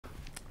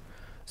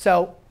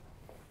So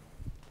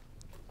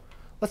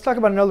let's talk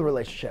about another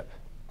relationship.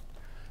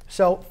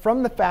 So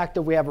from the fact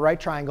that we have a right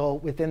triangle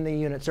within the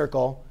unit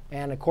circle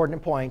and a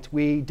coordinate point,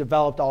 we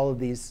developed all of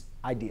these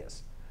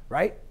ideas,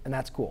 right? And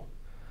that's cool.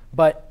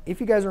 But if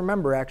you guys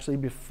remember, actually,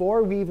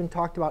 before we even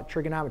talked about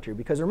trigonometry,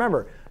 because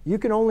remember, you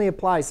can only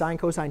apply sine,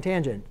 cosine,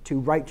 tangent to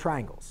right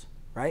triangles,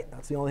 right?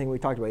 That's the only thing we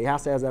talked about. It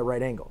has to have that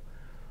right angle.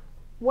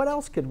 What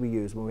else could we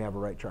use when we have a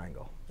right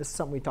triangle? This is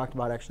something we talked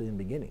about actually in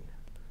the beginning.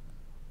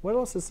 What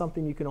else is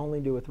something you can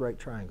only do with right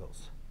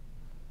triangles?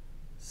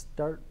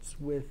 Starts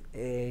with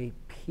a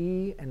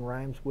P and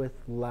rhymes with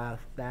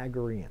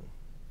pythagorean.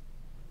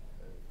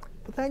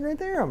 Pythagorean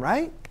theorem,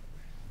 right?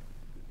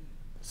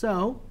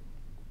 So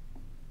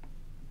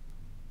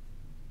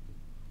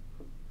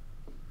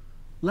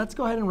let's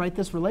go ahead and write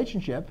this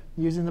relationship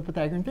using the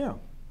Pythagorean theorem.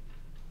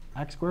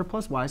 X squared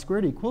plus y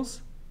squared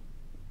equals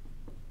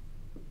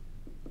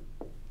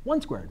 1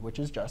 squared, which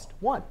is just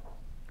 1.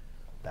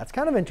 That's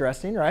kind of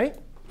interesting, right?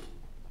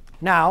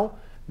 Now,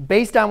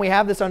 based on we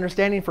have this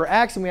understanding for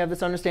x and we have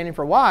this understanding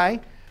for y,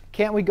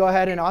 can't we go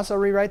ahead and also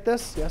rewrite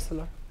this? Yes,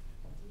 hello?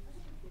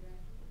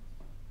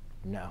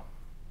 No.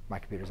 My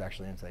computer's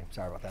actually insane.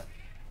 Sorry about that.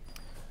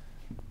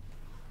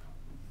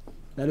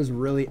 That is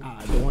really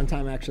odd. The one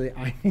time actually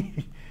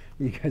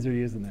you guys are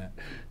using that.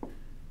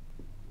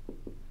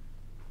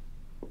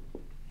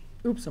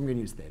 Oops, I'm going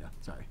to use theta.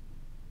 Sorry.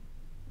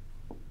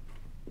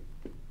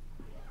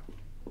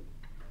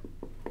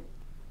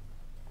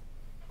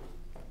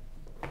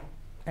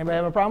 Anybody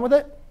have a problem with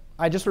it?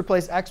 I just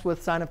replaced x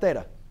with sine of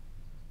theta.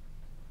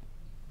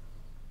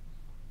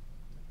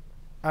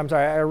 I'm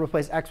sorry, I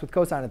replaced x with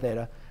cosine of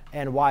theta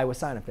and y with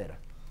sine of theta.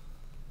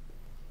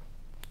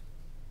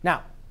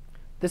 Now,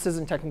 this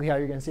isn't technically how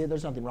you're going to see it.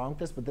 There's nothing wrong with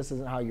this, but this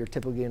isn't how you're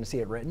typically going to see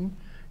it written.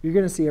 You're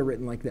going to see it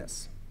written like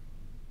this.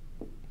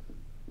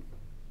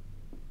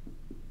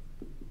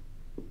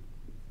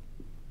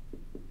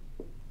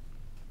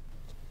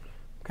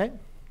 OK?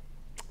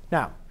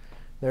 Now,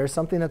 there's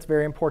something that's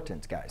very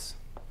important, guys.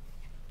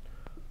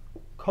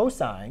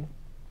 Cosine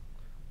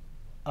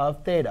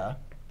of theta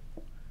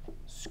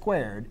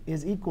squared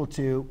is equal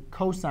to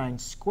cosine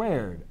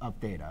squared of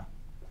theta,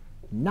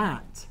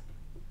 not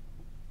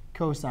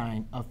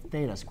cosine of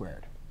theta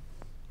squared.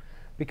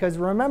 Because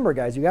remember,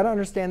 guys, you got to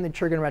understand the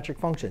trigonometric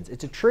functions.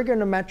 It's a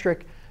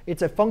trigonometric,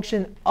 it's a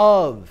function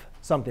of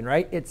something,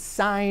 right? It's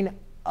sine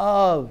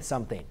of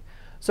something.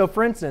 So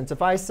for instance,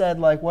 if I said,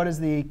 like, what is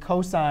the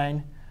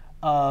cosine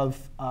of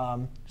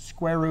cosine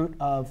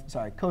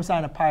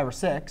of pi over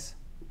 6,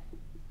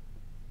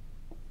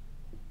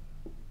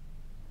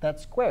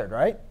 that's squared,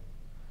 right?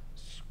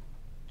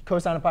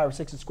 Cosine of pi over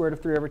 6 is square root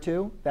of 3 over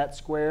 2. That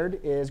squared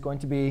is going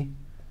to be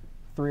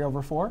 3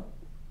 over 4.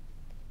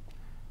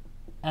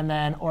 And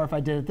then, or if I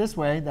did it this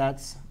way,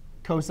 that's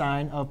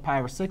cosine of pi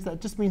over 6.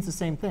 That just means the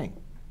same thing.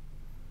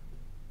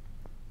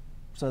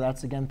 So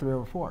that's, again, 3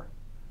 over 4.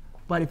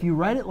 But if you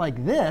write it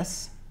like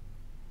this,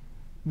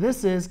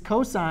 this is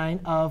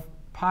cosine of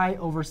pi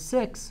over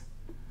 6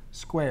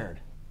 squared,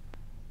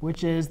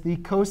 which is the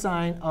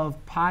cosine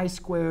of pi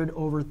squared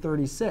over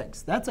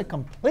 36. That's a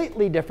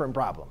completely different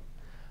problem.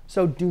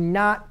 So do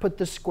not put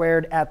the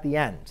squared at the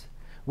end.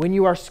 When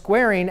you are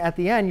squaring at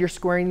the end, you're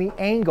squaring the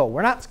angle.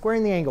 We're not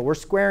squaring the angle. We're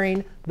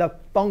squaring the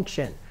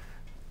function,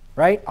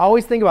 right?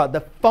 Always think about it.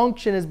 The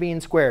function is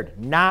being squared,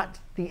 not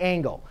the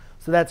angle.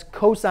 So that's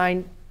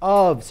cosine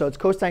of. So it's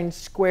cosine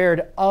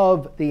squared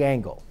of the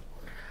angle.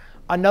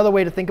 Another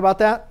way to think about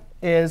that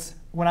is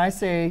when I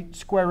say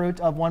square root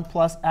of 1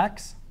 plus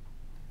x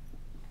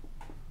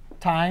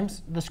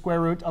times the square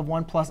root of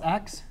 1 plus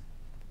x,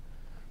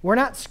 we're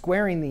not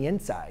squaring the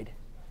inside,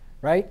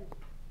 right?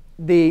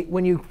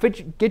 When you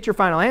get your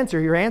final answer,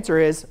 your answer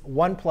is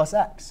 1 plus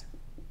x.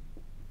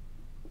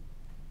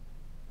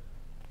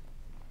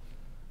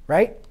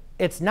 Right?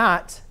 It's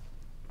not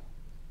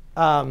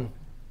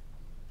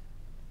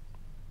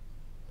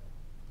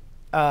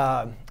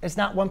it's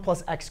not 1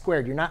 plus x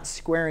squared. You're not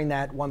squaring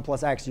that 1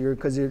 plus x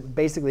because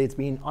basically it's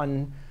being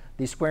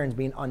the squaring is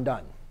being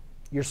undone.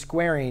 You're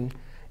squaring.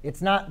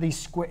 It's not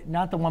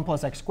the 1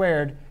 plus x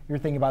squared. You're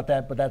thinking about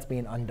that, but that's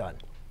being undone.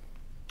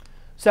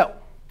 So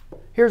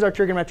here's our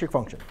trigonometric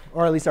function,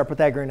 or at least our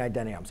Pythagorean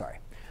identity, I'm sorry.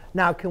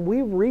 Now, can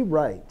we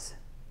rewrite?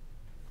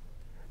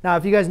 Now,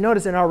 if you guys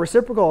notice in our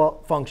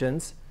reciprocal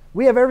functions,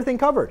 we have everything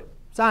covered.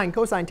 Sine,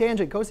 cosine,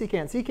 tangent,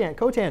 cosecant, secant,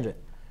 cotangent.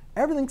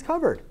 Everything's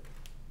covered.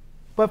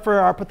 But for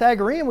our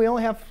Pythagorean, we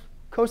only have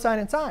cosine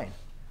and sine.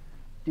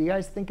 Do you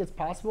guys think it's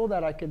possible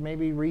that I could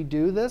maybe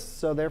redo this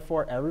so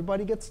therefore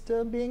everybody gets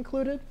to be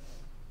included?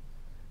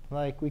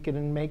 Like we could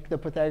make the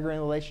Pythagorean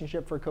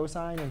relationship for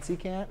cosine and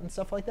secant and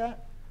stuff like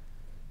that?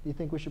 Do you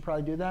think we should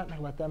probably do that and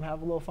let them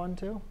have a little fun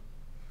too?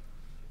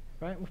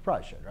 Right? We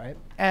probably should, right?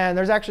 And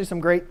there's actually some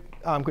great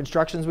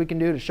constructions we can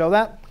do to show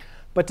that.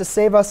 But to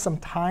save us some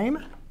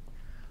time,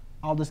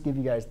 I'll just give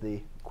you guys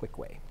the quick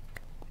way.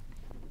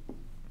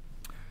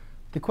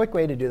 The quick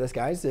way to do this,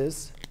 guys,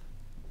 is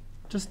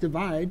just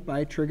divide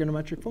by a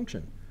trigonometric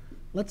function.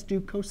 Let's do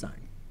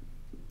cosine.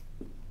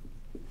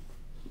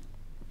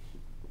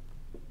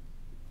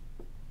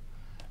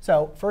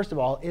 So first of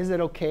all, is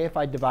it OK if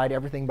I divide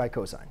everything by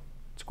cosine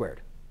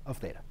squared of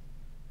theta?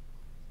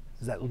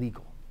 Is that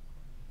legal?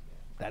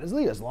 That is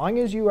legal. As long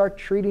as you are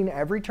treating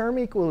every term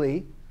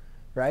equally,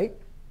 right,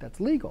 that's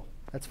legal.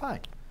 That's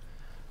fine.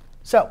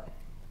 So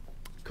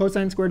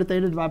cosine squared of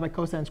theta divided by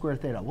cosine squared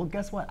of theta. Well,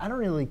 guess what? I don't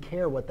really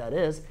care what that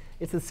is.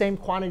 It's the same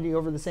quantity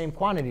over the same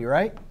quantity,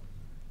 right?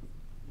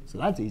 So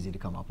that's easy to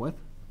come up with.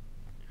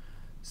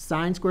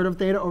 Sine squared of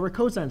theta over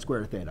cosine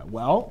squared of theta.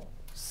 Well,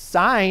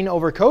 sine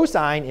over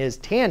cosine is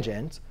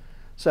tangent.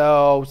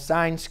 So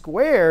sine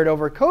squared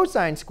over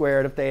cosine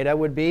squared of theta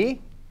would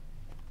be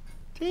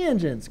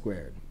tangent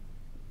squared.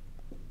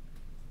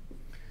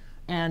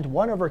 And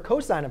 1 over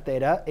cosine of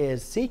theta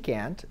is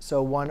secant.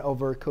 So 1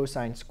 over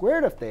cosine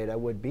squared of theta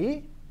would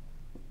be,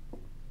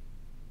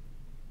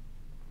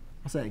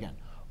 I'll say it again.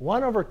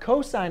 1 over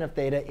cosine of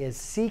theta is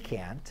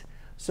secant.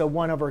 So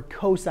 1 over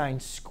cosine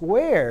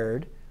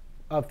squared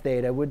of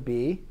theta would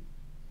be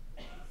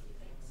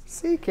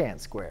secant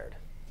squared.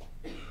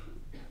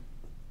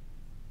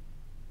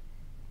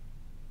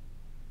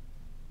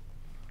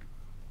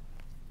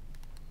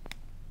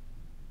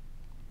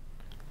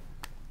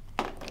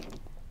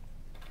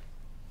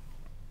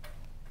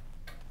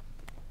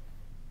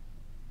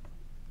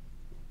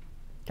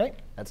 OK,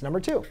 that's number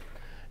 2.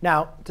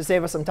 Now, to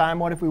save us some time,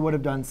 what if we would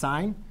have done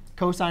sine?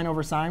 Cosine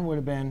over sine would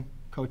have been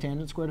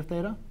cotangent squared of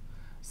theta.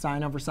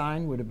 Sine over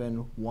sine would have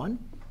been 1.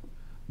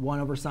 1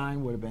 over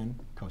sine would have been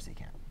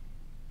cosecant.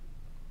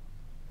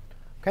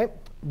 OK,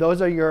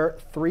 those are your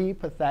 3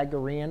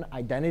 Pythagorean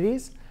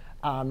identities.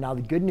 Now,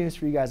 the good news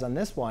for you guys on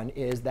this one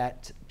is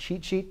that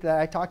cheat sheet that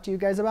I talked to you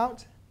guys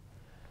about,